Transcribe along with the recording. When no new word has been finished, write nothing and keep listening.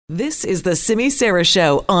This is the Simi Sara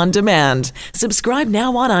Show on demand. Subscribe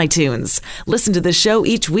now on iTunes. Listen to the show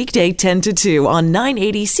each weekday 10 to 2 on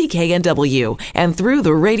 980 CKNW and through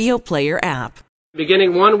the Radio Player app.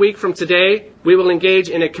 Beginning 1 week from today, we will engage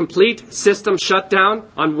in a complete system shutdown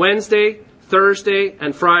on Wednesday, Thursday,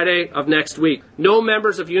 and Friday of next week. No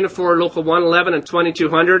members of Unifor Local 111 and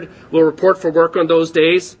 2200 will report for work on those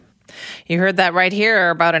days. You heard that right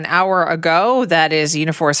here about an hour ago. That is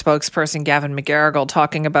Unifor spokesperson Gavin McGarrigle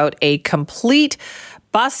talking about a complete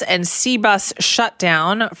bus and C-bus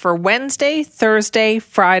shutdown for Wednesday, Thursday,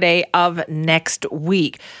 Friday of next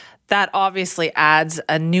week. That obviously adds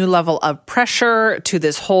a new level of pressure to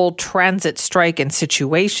this whole transit strike and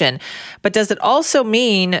situation. But does it also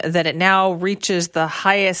mean that it now reaches the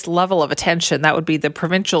highest level of attention? That would be the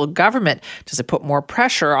provincial government. Does it put more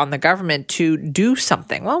pressure on the government to do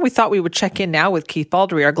something? Well, we thought we would check in now with Keith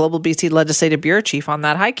Baldry, our Global BC Legislative Bureau Chief, on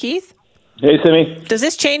that. Hi, Keith. Hey, Simi. Does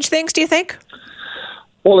this change things, do you think?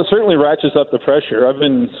 Well, it certainly ratchets up the pressure. I've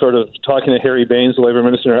been sort of talking to Harry Bains, the Labour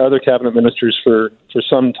Minister, and other cabinet ministers for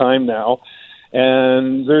some time now,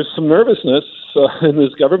 and there's some nervousness in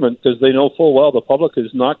this government because they know full well the public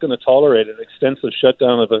is not going to tolerate an extensive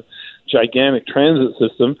shutdown of a gigantic transit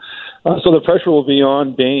system. So the pressure will be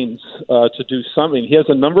on Bains to do something. He has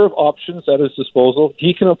a number of options at his disposal.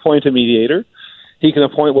 He can appoint a mediator. He can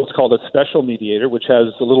appoint what's called a special mediator, which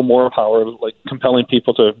has a little more power, like compelling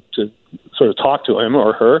people to sort of talk to him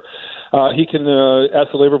or her. He can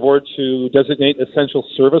ask the Labour Board to designate essential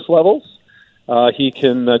service levels. He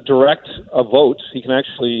can direct a vote. He can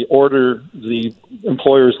actually order the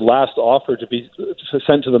employer's last offer to be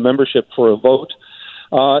sent to the membership for a vote.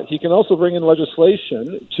 He can also bring in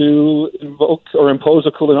legislation to invoke or impose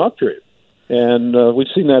a cooling-off period. And we've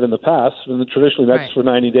seen that in the past, and traditionally that's for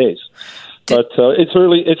 90 days. But it's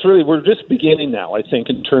really, we're just beginning now, I think,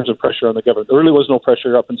 in terms of pressure on the government. There really was no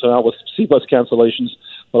pressure up until now with C-bus cancellations,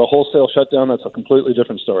 but a wholesale shutdown, that's a completely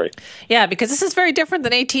different story. Yeah, because this is very different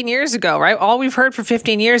than 18 years ago, right? All we've heard for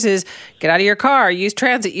 15 years is get out of your car, use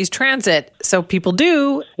transit. So people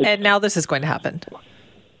do, and now this is going to happen.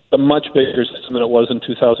 A much bigger system than it was in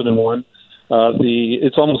 2001.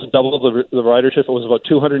 It's almost double the ridership. It was about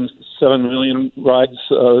 207 million rides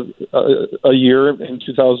a year in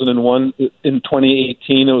 2001. In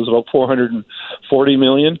 2018, it was about 440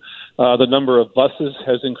 million. The number of buses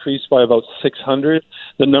has increased by about 600.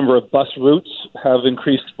 The number of bus routes have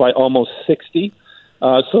increased by almost 60.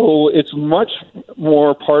 So it's much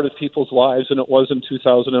more part of people's lives than it was in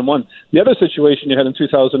 2001. The other situation you had in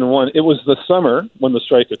 2001, it was the summer when the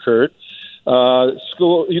strike occurred.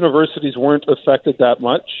 Universities weren't affected that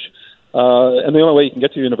much. And the only way you can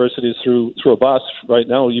get to university is through a bus right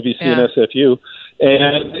now, UBC and SFU.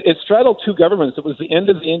 And it straddled two governments. It was the end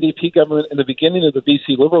of the NDP government and the beginning of the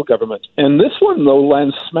BC Liberal government. And this one, though,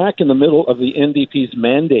 lands smack in the middle of the NDP's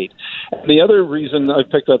mandate. And the other reason I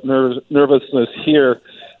picked up nervousness here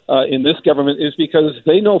in this government is because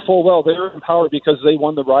they know full well they're in power because they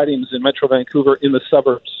won the ridings in Metro Vancouver in the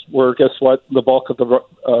suburbs where, guess what, the bulk of the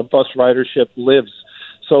bus ridership lives.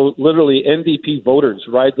 So literally NDP voters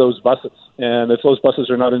ride those buses. And if those buses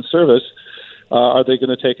are not in service, are they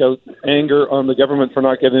going to take out anger on the government for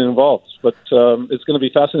not getting involved? But it's going to be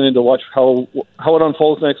fascinating to watch how it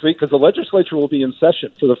unfolds next week because the legislature will be in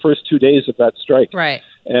session for the first 2 days of that strike. Right.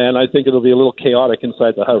 And I think it'll be a little chaotic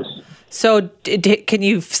inside the House. So can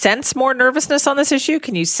you sense more nervousness on this issue?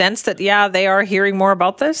 Can you sense that, they are hearing more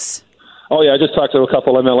about this? Oh, yeah. I just talked to a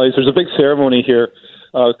couple of MLAs. There's a big ceremony here.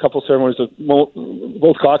 A couple of ceremonies that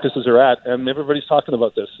both caucuses are at, and everybody's talking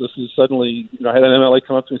about this. This is suddenly, I had an MLA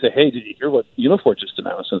come up to me and say, hey, did you hear what Unifor just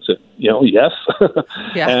announced? And I said, yes.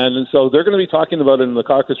 Yeah. And so they're going to be talking about it in the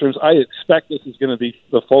caucus rooms. I expect this is going to be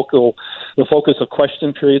the focus of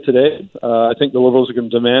question period today. I think the Liberals are going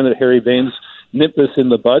to demand that Harry Bains nip this in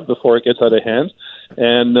the bud before it gets out of hand,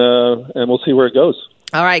 and we'll see where it goes.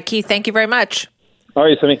 All right, Keith, thank you very much. All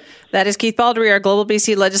right, Simi. That is Keith Baldry, our Global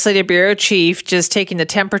BC Legislative Bureau Chief, just taking the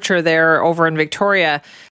temperature there over in Victoria.